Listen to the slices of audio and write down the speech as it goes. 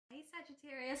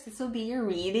Sagittarius, this will be your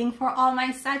reading for all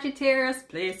my Sagittarius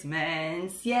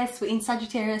placements. Yes, we're in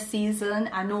Sagittarius season.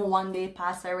 I know one day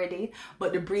passed already,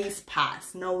 but the breeze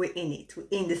passed. Now we're in it. We're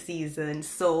in the season.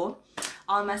 So,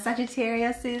 all my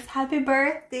Sagittariuses, happy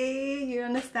birthday. You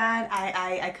understand?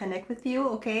 I connect with you,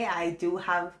 okay? I do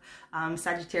have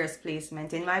Sagittarius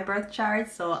placement in my birth chart,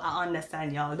 so I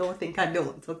understand y'all. Don't think I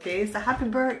don't, okay? So, happy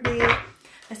birthday.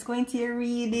 Let's go into your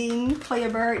reading for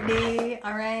your birthday,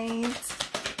 all right?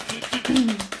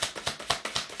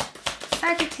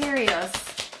 Sagittarius.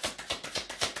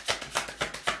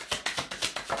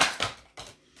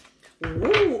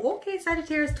 Ooh, okay,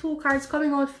 Sagittarius, two cards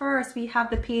coming out first. We have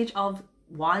the Page of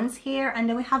Wands here, and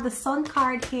then we have the Sun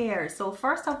card here. So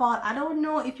first of all, I don't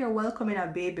know if you're welcoming a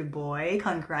baby boy.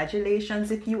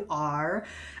 Congratulations if you are.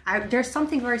 There's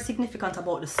something very significant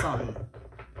about the sun,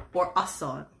 or a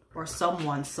son, or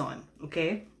someone's son,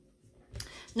 okay?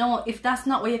 Now, if that's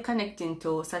not what you're connecting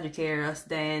to, Sagittarius,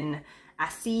 then I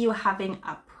see you having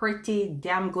a pretty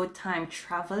damn good time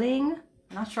traveling.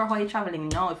 I'm not sure how you're traveling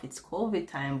now, if it's COVID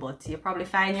time, but you probably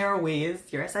find your ways.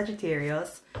 You're a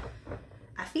Sagittarius.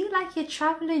 I feel like you're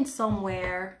traveling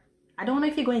somewhere. I don't know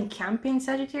if you're going camping,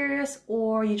 Sagittarius,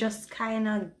 or you're just kind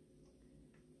of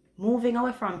moving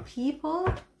away from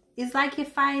people. It's like you're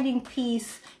finding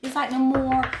peace. It's like no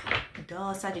more,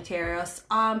 duh, Sagittarius.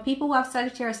 People who have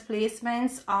Sagittarius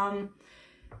placements,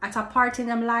 at a part in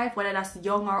their life, whether that's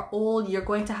young or old, you're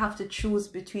going to have to choose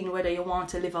between whether you want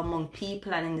to live among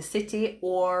people and in the city,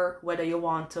 or whether you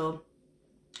want to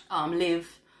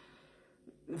live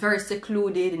very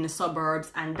secluded in the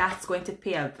suburbs, and that's going to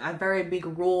play a very big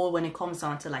role when it comes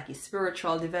down to like your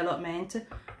spiritual development.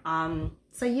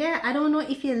 So yeah, I don't know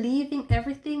if you're leaving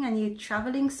everything and you're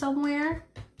traveling somewhere.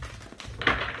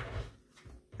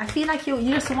 I feel like you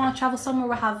just want to travel somewhere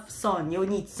where you have sun. You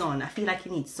need sun. I feel like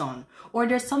you need sun. Or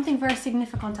there's something very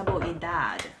significant about your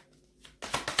dad.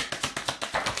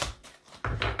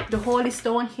 The Holy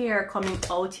Stone here coming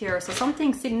out here. So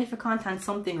something significant and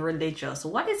something religious.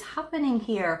 What is happening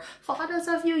here? For others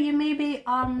of you, you may be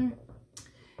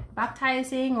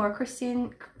baptizing or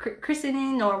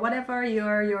christening or whatever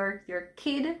your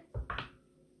kid.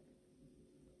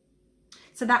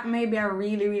 So that may be a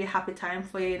really, really happy time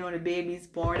for you. You know, the baby's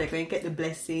born, they're going to get the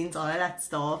blessings, all of that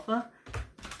stuff.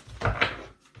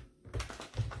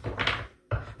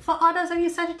 For others of you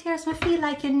Sagittarius, I feel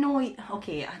like you know it.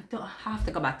 Okay, I don't have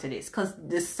to go back to this because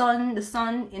the sun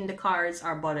in the cards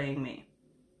are bothering me.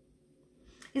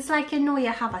 It's like you know you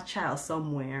have a child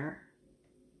somewhere.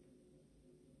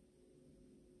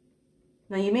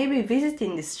 Now you may be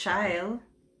visiting this child,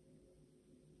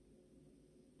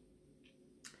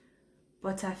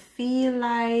 but I feel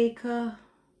like I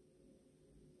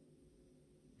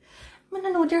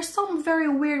don't know, there's something very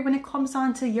weird when it comes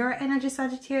on to your energy,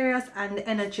 Sagittarius, and the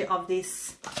energy of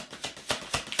this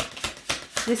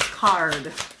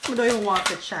card. Who don't even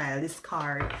want a child, this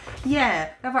card. Yeah,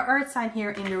 we have an earth sign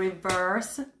here in the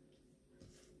reverse. So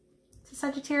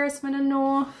Sagittarius, I don't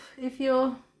know if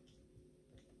you...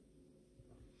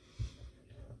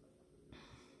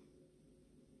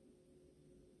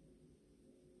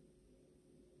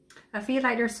 I feel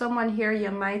like there's someone here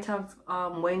you might have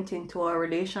went into a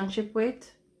relationship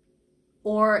with,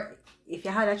 or if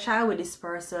you had a child with this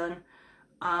person,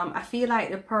 I feel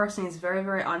like the person is very,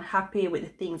 very unhappy with the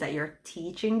things that you're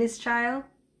teaching this child.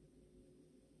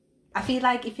 I feel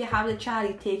like if you have the child,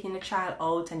 you're taking the child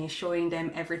out and you're showing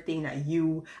them everything that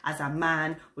you as a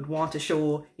man would want to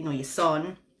show, you know, your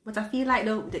son. But I feel like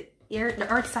the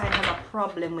earth sign has a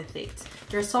problem with it.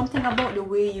 There's something about the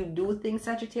way you do things,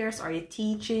 Sagittarius, or your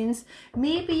teachings.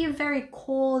 Maybe you're very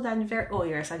cold and very... Oh,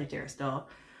 you're a Sagittarius though.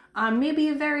 Maybe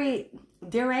you're very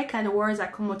direct and the words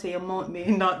that come out of your mouth may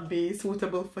not be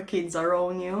suitable for kids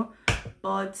around you.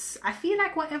 But I feel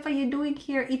like whatever you're doing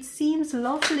here, it seems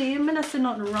lovely. I mean, I see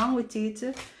nothing wrong with it.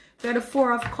 You have the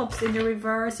Four of Cups in the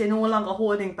reverse. You're no longer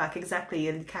holding back. Exactly,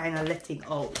 you're kind of letting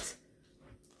out.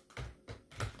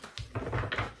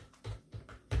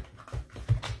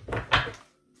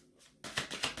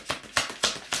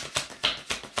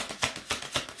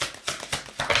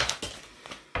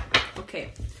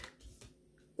 Okay.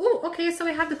 Oh, okay, so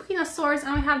we have the Queen of Swords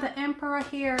and we have the Emperor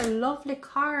here. Lovely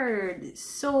card.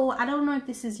 So I don't know if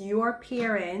this is your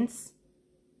parents.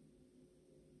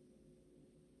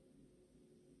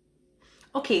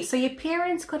 Okay, so your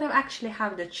parents could have actually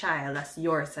had the child as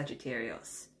your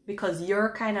Sagittarius, because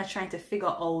you're kind of trying to figure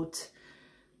out,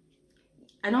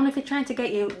 I don't know if you're trying to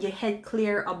get your head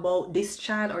clear about this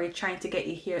child, or you're trying to get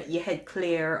your head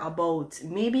clear about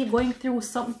maybe going through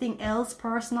something else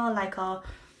personal, like a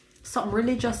something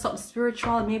religious, something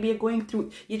spiritual. Maybe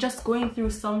you're just going through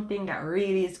something that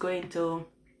really is going to,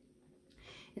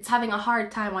 it's having a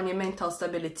hard time on your mental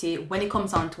stability when it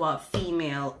comes on to a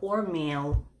female or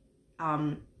male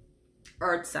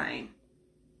earth sign.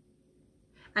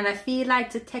 And I feel like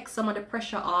to take some of the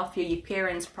pressure off you, your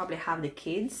parents probably have the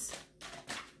kids.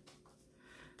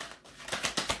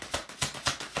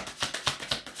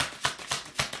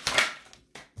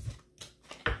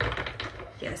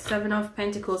 Yeah, Seven of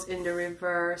Pentacles in the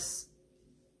reverse.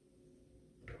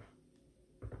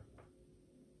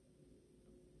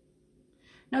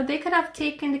 Now, they could have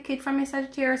taken the kid from your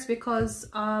Sagittarius because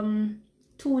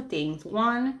two things.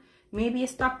 One, maybe you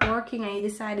stopped working and you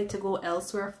decided to go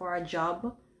elsewhere for a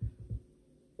job.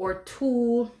 Or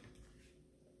two,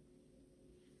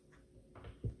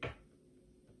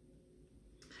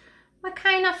 I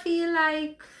kind of feel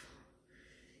like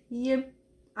you,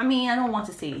 I mean, I don't want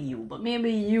to say you, but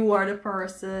maybe you are the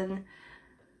person.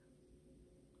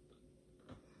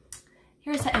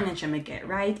 Here's the energy I get,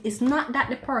 right? It's not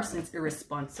that the person is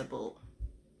irresponsible,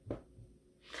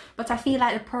 but I feel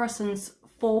like the person's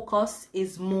focus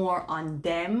is more on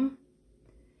them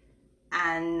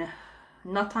and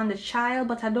not on the child.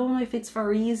 But I don't know if it's for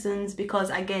reasons,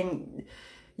 because again,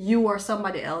 you or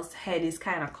somebody else's head is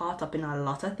kind of caught up in a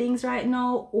lot of things right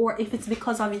now, or if it's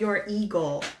because of your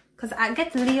ego. Because I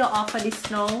get Leo off of this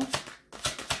now.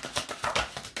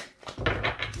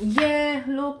 Yeah,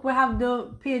 look, we have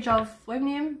the page of, what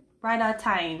name? Bridal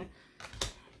Time.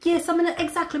 Yes, I mean,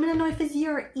 exactly. I don't know if it's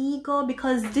your ego,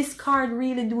 because this card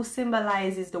really do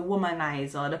symbolizes the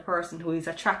womanizer, the person who is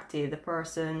attractive, the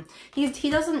person, he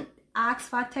doesn't ask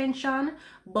for attention,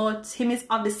 but him is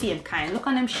of the same kind. Look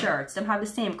on them shirts, them have the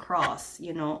same cross,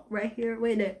 you know, right here,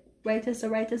 wait there, right here,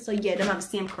 so yeah, them have the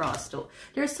same cross too.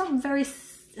 There's something very,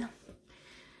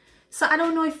 so I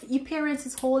don't know if your parents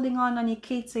is holding on your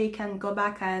kids so you can go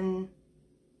back and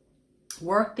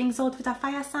work things out with a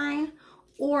fire sign,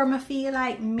 or I feel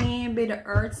like maybe the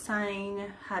earth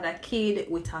sign had a kid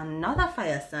with another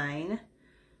fire sign.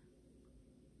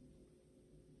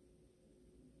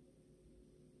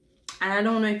 And I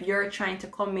don't know if you're trying to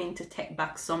come in to take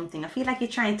back something. I feel like you're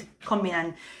trying to come in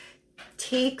and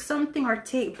take something or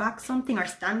take back something or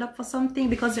stand up for something,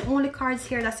 because the only cards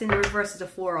here that's in the reverse is the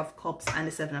Four of Cups and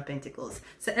the Seven of Pentacles.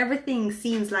 So everything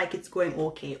seems like it's going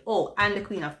okay. Oh, and the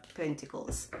Queen of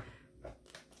Pentacles.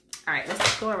 All right,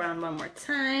 let's go around one more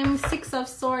time. Six of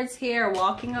Swords here,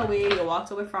 walking away. You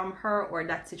walked away from her or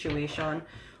that situation.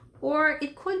 Or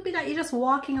it could be that you're just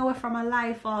walking away from a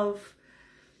life of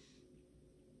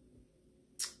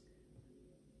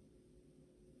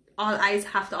all eyes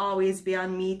have to always be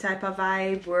on me type of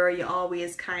vibe, where you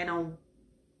always kind of,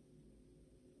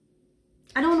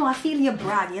 I don't know, I feel you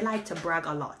brag. You like to brag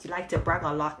a lot. You like to brag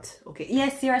a lot. Okay,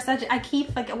 yes, you're such, I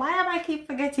keep forget, why am I keep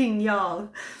forgetting, y'all?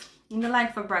 You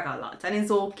like to brag a lot, and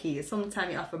it's okay.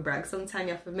 Sometimes you have to brag, sometimes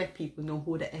you have to make people know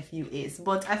who the F you is.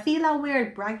 But I feel a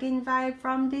weird bragging vibe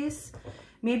from this.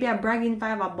 Maybe a bragging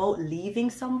vibe about leaving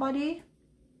somebody.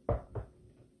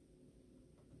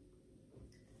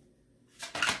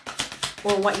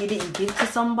 Or what you didn't give to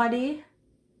somebody.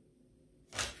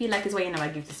 I feel like it's what you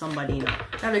never give to somebody, you know.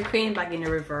 We have the Queen back in the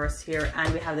reverse here,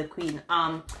 and we have the Queen,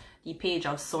 the Page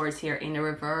of Swords here in the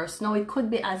reverse. Now it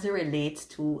could be as it relates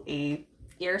to a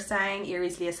air sign,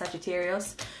 Aries, Leo,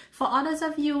 Sagittarius. For others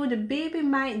of you, the baby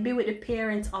might be with the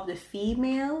parents of the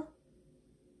female,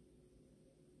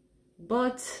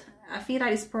 but I feel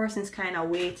like this person's kind of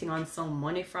waiting on some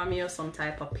money from you, some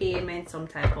type of payment, some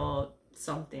type of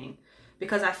something.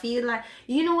 Because I feel like,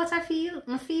 you know what I feel?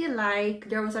 I feel like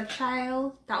there was a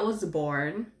child that was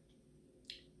born.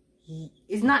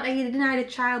 It's not that you denied the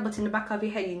child, but in the back of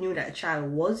your head, you knew that the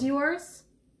child was yours.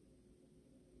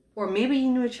 Or maybe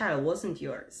you knew the child wasn't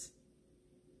yours.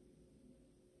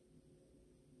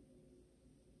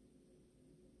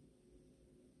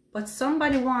 But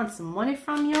somebody wants money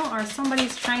from you, or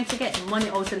somebody's trying to get money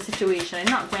out of the situation. I'm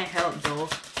not going to help though.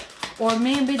 Or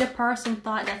maybe the person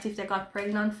thought that if they got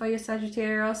pregnant for you,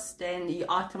 Sagittarius, then you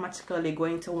automatically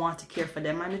going to want to care for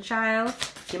them and the child.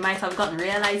 You might have gotten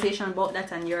realization about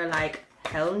that, and you're like,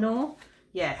 hell no.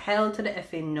 Yeah, hell to the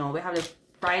effing no. We have the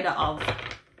Rider of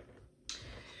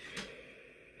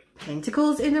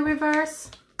Pentacles in the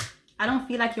reverse. I don't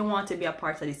feel like you want to be a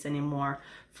part of this anymore.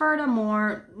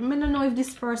 Furthermore, I don't know if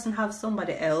this person has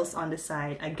somebody else on the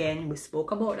side. Again, we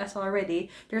spoke about that already.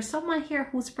 There's someone here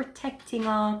who's protecting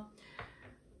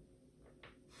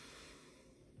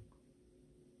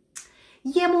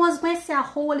yeah, I was going to say a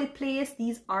holy place.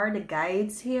 These are the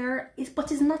guides here.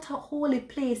 But it's not a holy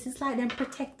place. It's like them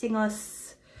protecting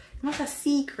us. Not a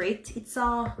secret. It's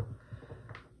a,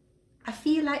 I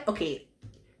feel like, okay,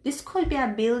 this could be a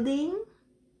building.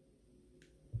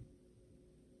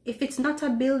 If it's not a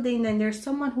building, then there's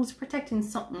someone who's protecting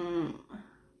something.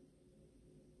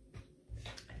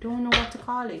 I don't know what to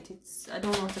call it. I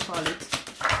don't know what to call it.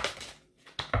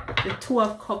 The Two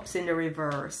of Cups in the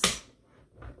reverse.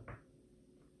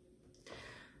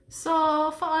 So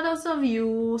for others of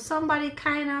you, somebody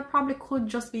kind of probably could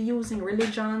just be using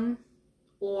religion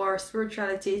or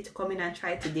spirituality to come in and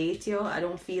try to date you. I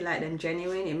don't feel like them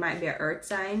genuine. It might be an earth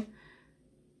sign.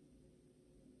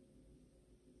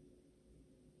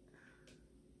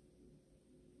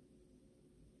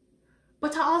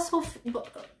 But I also,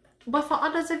 but for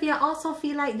others of you, I also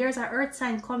feel like there's an earth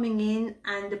sign coming in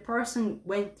and the person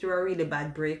went through a really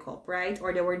bad breakup, right?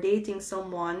 Or they were dating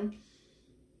someone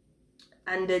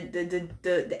and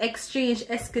the exchange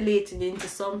escalated into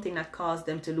something that caused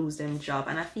them to lose their job.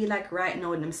 And I feel like right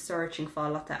now I'm searching for a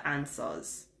lot of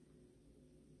answers.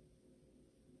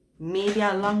 Maybe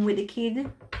along with the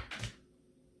kid.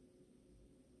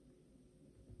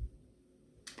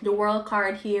 The World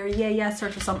card here, yeah,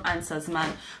 search for some answers,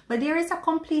 man. But there is a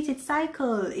completed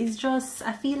cycle. It's just,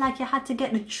 I feel like you had to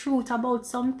get the truth about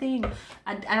something.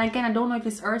 And again, I don't know if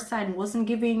this earth sign wasn't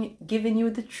giving you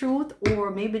the truth,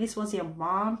 or maybe this was your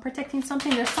mom protecting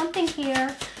something. There's something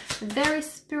here, very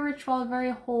spiritual, very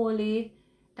holy,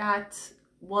 that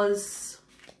was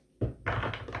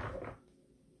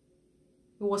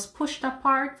pushed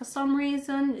apart for some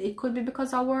reason. It could be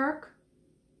because of work.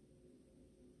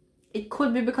 It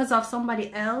could be because of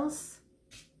somebody else.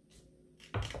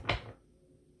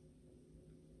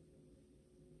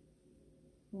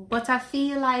 But I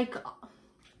feel like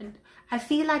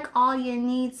all you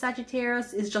need,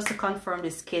 Sagittarius, is just to confirm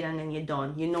this kid and then you're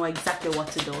done. You know exactly what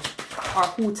to do or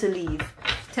who to leave.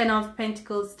 10 of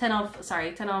Pentacles, 10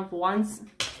 of Wands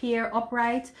here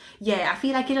upright. Yeah, I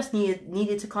feel like you just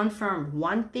needed to confirm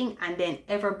one thing, and then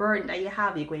every burden that you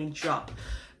have, you're going to drop.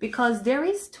 Because there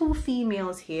is two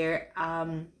females here.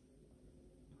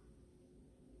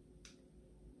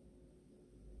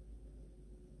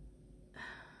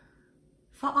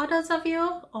 For others of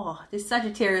you, oh, this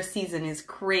Sagittarius season is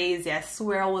crazy. I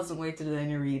swear I wasn't going to do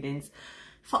any readings.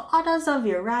 For others of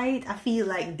you, right, I feel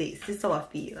like this is how I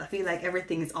feel. I feel like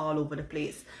everything is all over the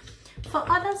place. For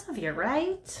others of you,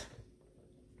 right,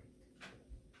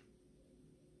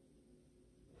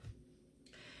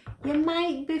 you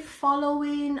might be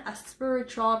following a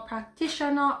spiritual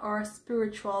practitioner or a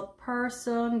spiritual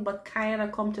person, but kind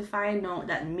of come to find out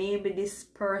that maybe this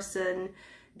person,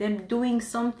 them doing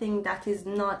something that is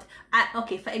not,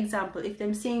 okay, for example, if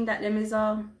them saying that them is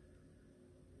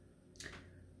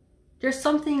there's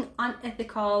something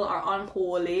unethical or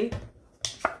unholy,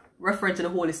 referring to the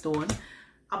Holy Stone,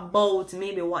 about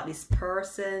maybe what this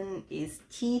person is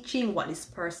teaching, what this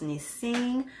person is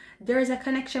saying. There is a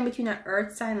connection between an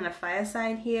earth sign and a fire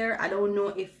sign here. I don't know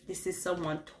if this is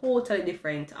someone totally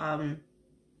different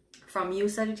from you,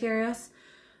 Sagittarius,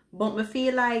 but I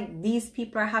feel like these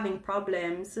people are having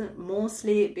problems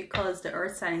mostly because the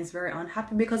earth sign is very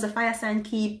unhappy, because the fire sign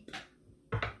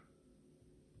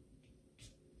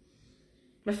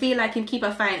I feel like him keep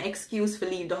a fine excuse for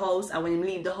leave the house, and when him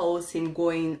leave the house, him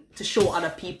going to show other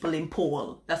people in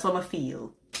pole. That's how I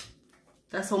feel.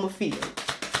 That's how I feel.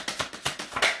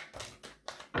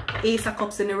 Ace of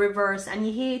Cups in the reverse, and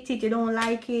you hate it, you don't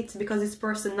like it, because this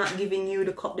person not giving you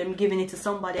the cup, them giving it to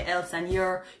somebody else, and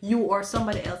you or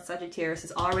somebody else, Sagittarius,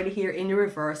 is already here in the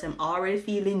reverse. I'm already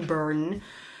feeling burned.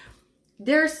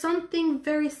 There's something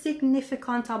very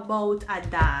significant about a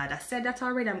dad. I said that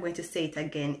already, I'm going to say it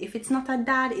again. If it's not a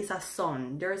dad, it's a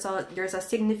son. There's a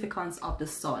significance of the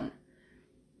son.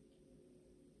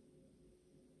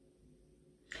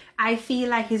 I feel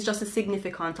like it's just a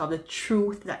significance of the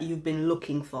truth that you've been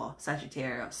looking for,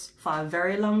 Sagittarius, for a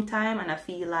very long time. And I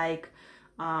feel like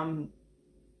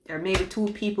there may be two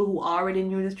people who already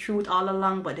knew the truth all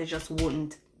along, but they just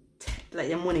wouldn't, like,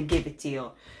 they wouldn't give it to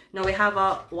you. Now we have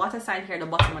a water sign here at the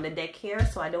bottom of the deck here,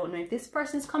 so I don't know if this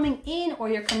person is coming in or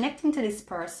you're connecting to this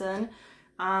person.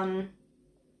 But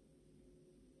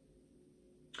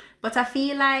I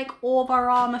feel like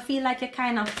overall, I feel like you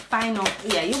kind of find out,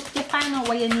 yeah, you find out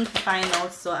what you need to find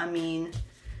out. So I mean,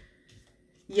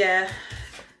 yeah,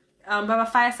 we have a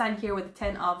fire sign here with the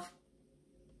 10 of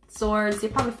Swords. You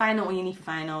probably find out what you need to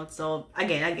find out. So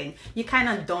again, you're kind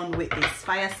of done with this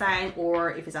fire sign,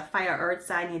 or if it's a fire earth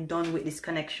sign, you're done with this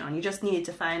connection. You just needed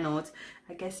to find out,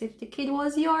 I guess, if the kid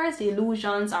was yours. The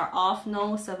illusions are off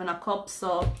now. 7 of Cups.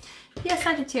 So yeah,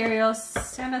 Sagittarius,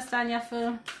 you understand? You have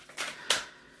to,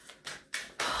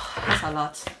 that's a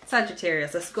lot.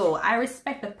 Sagittarius, let's go. I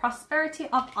respect the prosperity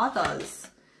of others.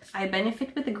 I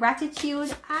benefit with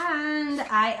gratitude, and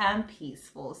I am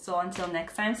peaceful. So until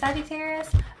next time,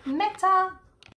 Sagittarius, meta.